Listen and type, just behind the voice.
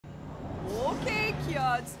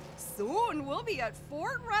kids. Soon we'll be at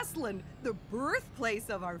Fort Wrestling, the birthplace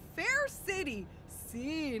of our fair city,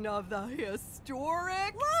 scene of the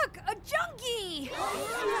historic... Look, a junkie!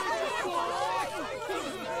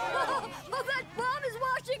 Oh, that bum is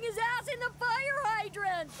washing his ass in the fire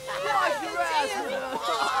hydrant! Wash your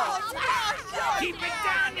ass! Keep it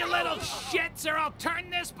down, you little shits, or I'll turn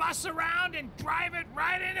this bus around and drive it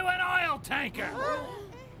right into an oil tanker!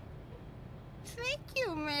 Thank you,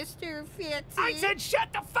 Mr. Fitzy. I said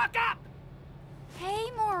shut the fuck up!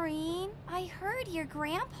 Hey, Maureen. I heard your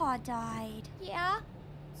grandpa died. Yeah?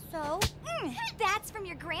 So? That's from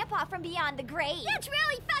your grandpa from beyond the grave. That's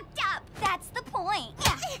really fucked up! That's the point.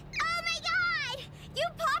 Oh my god! You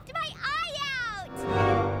popped my eye out!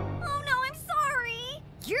 Oh, no, I'm sorry.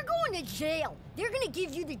 You're going to jail. They're gonna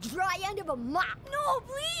give you the dry end of a mop. No,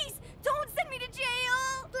 please. Don't send me to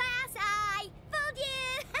jail. Glass eye! Fooled you!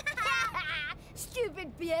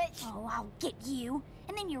 Stupid bitch. Oh, I'll get you.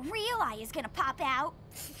 And then your real eye is gonna pop out.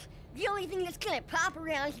 The only thing that's gonna pop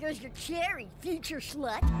around here is your cherry, future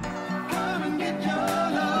slut. Come and get your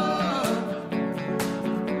love.